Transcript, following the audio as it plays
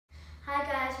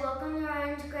welcome to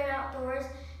Ryan's Great Outdoors,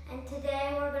 and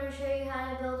today we're going to show you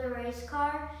how to build a race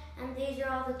car, and these are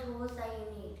all the tools that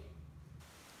you need.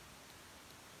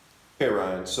 Okay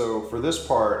Ryan, so for this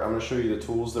part I'm going to show you the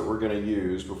tools that we're going to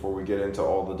use before we get into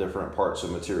all the different parts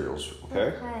and materials,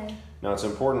 okay? Now it's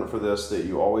important for this that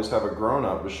you always have a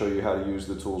grown-up to show you how to use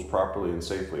the tools properly and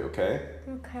safely, okay?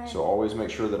 Okay. So always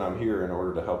make sure that I'm here in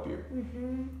order to help you.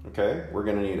 Okay, we're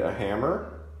going to need a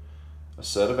hammer, a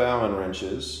set of Allen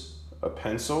wrenches, a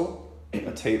pencil,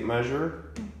 a tape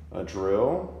measure, a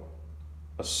drill,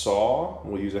 a saw,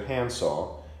 we'll use a hand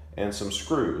saw, and some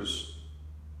screws,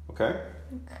 okay?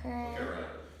 Okay. Okay, Ryan.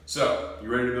 So, you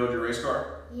ready to build your race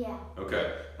car? Yeah.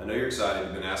 Okay, I know you're excited.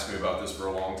 You've been asking me about this for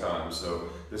a long time, so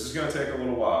this is going to take a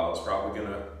little while. It's probably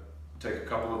going to take a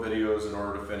couple of videos in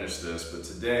order to finish this, but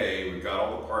today we've got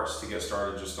all the parts to get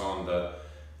started just on the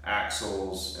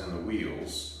axles and the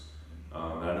wheels.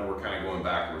 And I know we're kind of going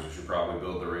backwards. We should probably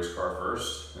build the race car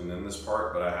first and then this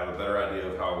part, but I have a better idea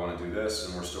of how I want to do this,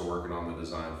 and we're still working on the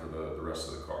design for the rest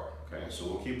of the car. Okay, so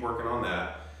we'll keep working on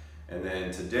that. And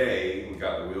then today, we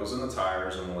got the wheels and the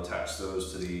tires, and we'll attach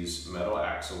those to these metal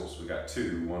axles. We got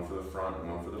two, one for the front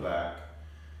and one for the back.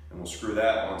 And we'll screw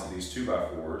that onto these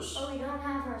 2x4s. Oh, we don't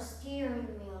have our steering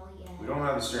wheel yet. We don't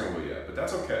have the steering wheel yet, but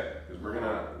that's okay, because we're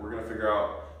gonna figure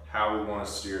out how we want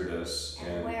to steer this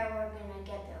and where we're gonna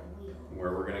get the wheel.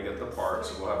 Where we're gonna get the parts,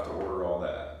 so we'll have to order all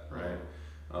that, right?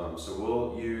 So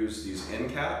we'll use these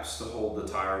end caps to hold the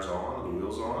tires on, the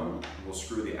wheels on. We'll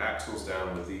screw the axles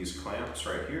down with these clamps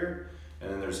right here. And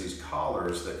then there's these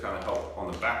collars that kind of help on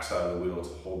the back side of the wheel to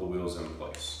hold the wheels in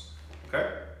place.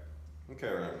 Okay? Okay,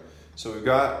 right. So we've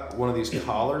got one of these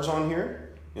collars on here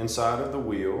inside of the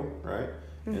wheel, right?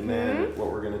 And then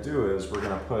what we're gonna do is we're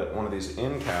gonna put one of these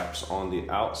end caps on the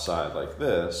outside like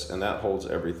this, and that holds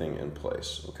everything in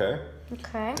place, okay?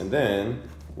 Okay. And then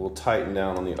we'll tighten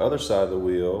down on the other side of the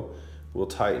wheel. We'll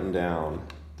tighten down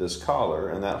this collar,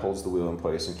 and that holds the wheel in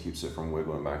place and keeps it from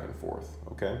wiggling back and forth,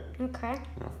 okay? Okay.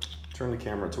 Now, turn the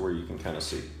camera to where you can kind of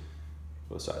see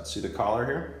both sides. See the collar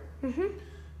here? And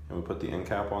we put the end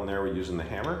cap on there. We're using the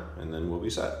hammer, and then we'll be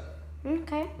set.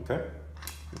 Okay. Okay?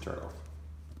 Let me turn it off.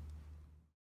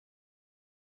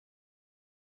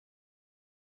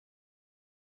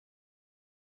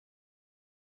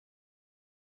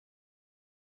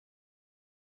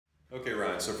 Okay,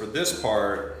 Ryan, so for this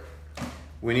part,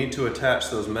 we need to attach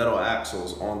those metal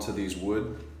axles onto these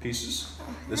wood pieces.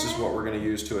 This is what we're going to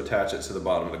use to attach it to the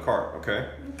bottom of the cart, okay?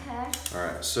 Okay. All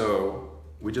right, so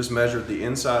we just measured the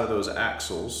inside of those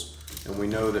axles, and we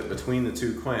know that between the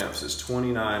two clamps is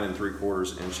 29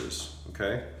 3/4 inches,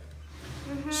 okay?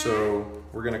 So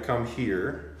we're going to come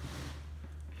here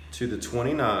to the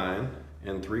 29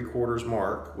 3/4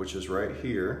 mark, which is right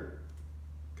here,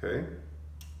 okay?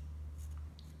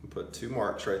 Put two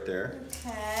marks right there.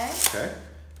 Okay. Okay.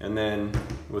 And then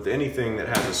with anything that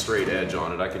has a straight edge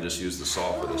on it, I can just use the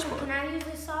saw for this part. Can I use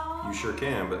the saw? You sure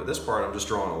can, but this part I'm just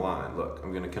drawing a line. Look,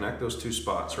 I'm going to connect those two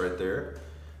spots right there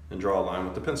and draw a line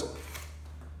with the pencil.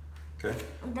 Okay.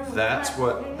 That's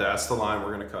the line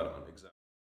we're going to cut on. Exactly.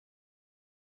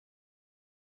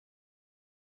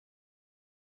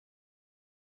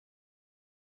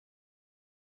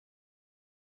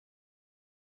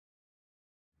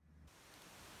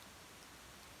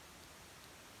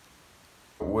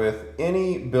 With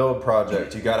any build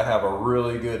project, you got to have a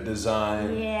really good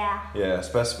design. Yeah,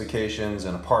 specifications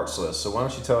and a parts list. So why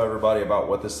don't you tell everybody about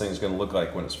what this thing's going to look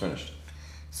like when it's finished?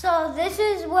 So this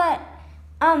is what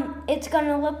it's going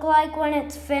to look like when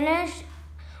it's finished.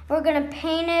 We're going to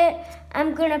paint it.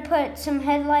 I'm going to put some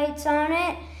headlights on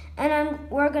it, and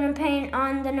we're going to paint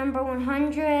on the number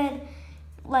 100,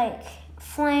 like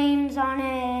flames on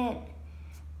it,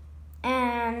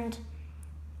 and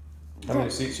how many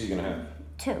seats are you going to have?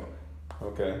 2.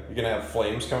 Okay. You're going to have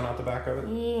flames coming out the back of it?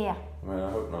 Yeah. I mean,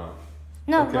 I hope not.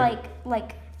 No, okay.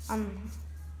 like And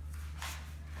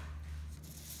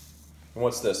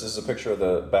what's this? This is a picture of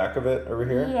the back of it over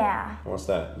here? Yeah. And what's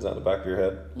that? Is that the back of your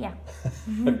head? Yeah.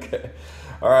 Okay.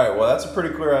 All right. Well, that's a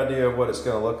pretty clear idea of what it's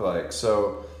going to look like.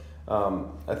 So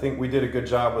I think we did a good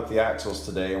job with the axles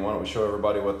today. And why don't we show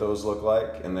everybody what those look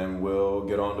like, and then we'll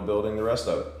get on to building the rest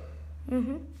of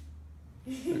it.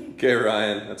 Okay,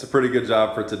 Ryan, that's a pretty good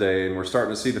job for today, and we're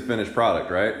starting to see the finished product,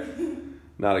 right?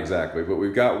 Not exactly, but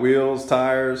we've got wheels,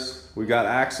 tires, we got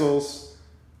axles.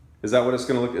 Is that what it's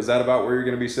going to look? Is that about where you're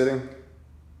going to be sitting?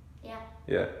 Yeah.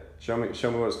 Yeah. Show me what it's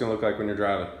going to look like when you're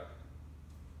driving.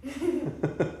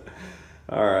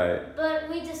 All right. But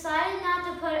we decided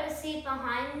not to put a seat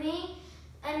behind me,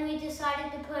 and we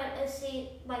decided to put a seat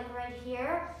like right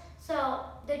here. So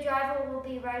the driver will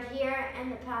be right here,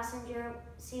 and the passenger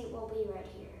seat will be right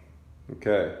here.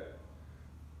 Okay.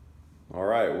 All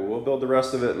right, well, we'll build the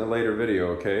rest of it in a later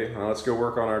video, okay? Now let's go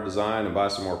work on our design and buy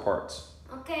some more parts.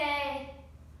 Okay.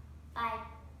 Bye.